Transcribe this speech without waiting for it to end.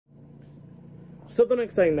So the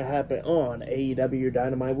next thing that happened on AEW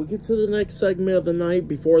Dynamite, we get to the next segment of the night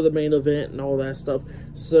before the main event and all that stuff.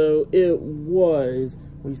 So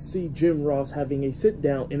we see Jim Ross having a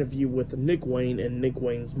sit-down interview with Nick Wayne and Nick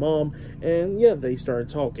Wayne's mom, and yeah, they started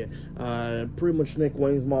talking. Pretty much Nick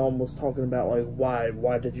Wayne's mom was talking about, like,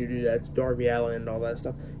 why did you do that to Darby Allin and all that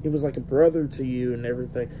stuff. He was like a brother to you and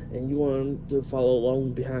everything, and you want him to follow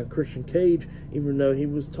along behind Christian Cage, even though he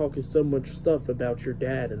was talking so much stuff about your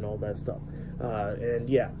dad and all that stuff. And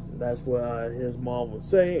yeah, that's what his mom was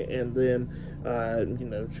saying, and then,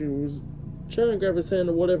 she was trying to grab his hand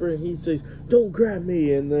or whatever, and he says, "Don't grab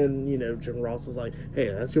me," and then, Jim Ross is like, "Hey,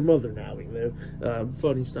 that's your mother now,"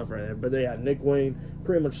 funny stuff right there. But yeah, Nick Wayne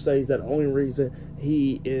pretty much says that the only reason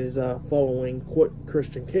he is following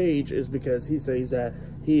Christian Cage is because he says that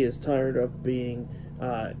he is tired of being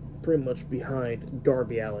pretty much behind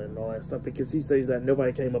Darby Allin and all that stuff, because he says that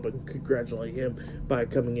nobody came up and congratulated him by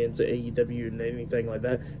coming into AEW and anything like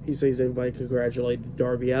that. He says everybody congratulated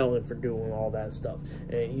Darby Allin for doing all that stuff,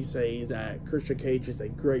 and he says that Christian Cage is a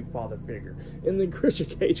great father figure. And then Christian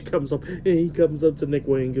Cage comes up, and he comes up to Nick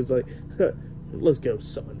Wayne and goes like, "Let's go,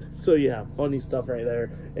 son." So yeah, funny stuff right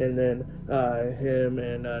there. And then him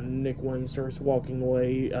and Nick Wayne starts walking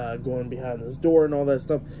away, going behind this door and all that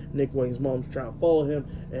stuff. Nick Wayne's mom's trying to follow him,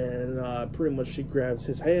 and pretty much she grabs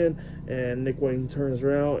his hand, and Nick Wayne turns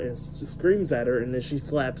around and screams at her, and then she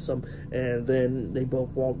slaps him, and then they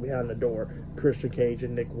both walk behind the door, Christian Cage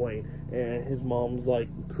and Nick Wayne, and his mom's like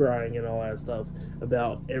crying and all that stuff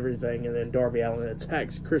about everything. And then Darby Allin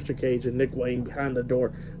attacks Christian Cage and Nick Wayne behind the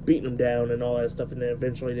door, beating them down and all that stuff. And then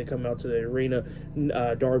eventually they come out to the arena.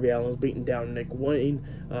 Darby Allin's beating down Nick Wayne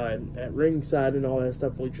at ringside and all that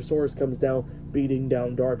stuff. Luchasaurus comes down, beating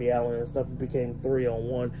down Darby Allin and stuff. It became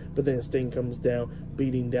 3-on-1, but then Sting comes down,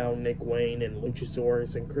 beating down Nick Wayne and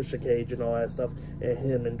Luchasaurus and Christian Cage and all that stuff, and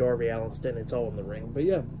him and Darby Allin standing tall in the ring. But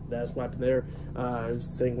yeah, that's what happened there.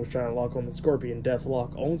 Sting was trying to lock on the Scorpion Death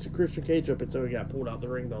Lock onto Christian Cage up until he got pulled out the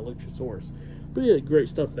ring by Luchasaurus. But yeah, great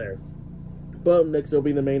stuff there. But next will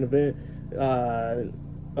be the main event.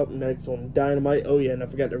 Up next on Dynamite. Oh yeah, and I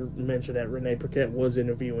forgot to mention that Renee Paquette was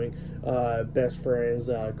interviewing Best Friends,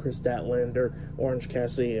 Chris Statlander, Orange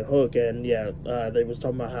Cassidy, and Hook, and yeah, they was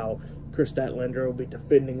talking about how Chris Statlander will be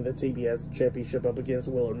defending the TBS Championship up against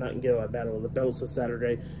Willow Nightingale at Battle of the Belts this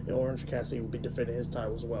Saturday, and Orange Cassidy will be defending his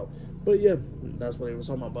title as well. But yeah, that's what he was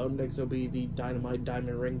talking about. Up next will be the Dynamite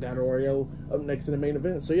Diamond Ring Battle Royale up next in the main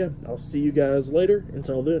event. So yeah, I'll see you guys later.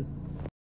 Until then.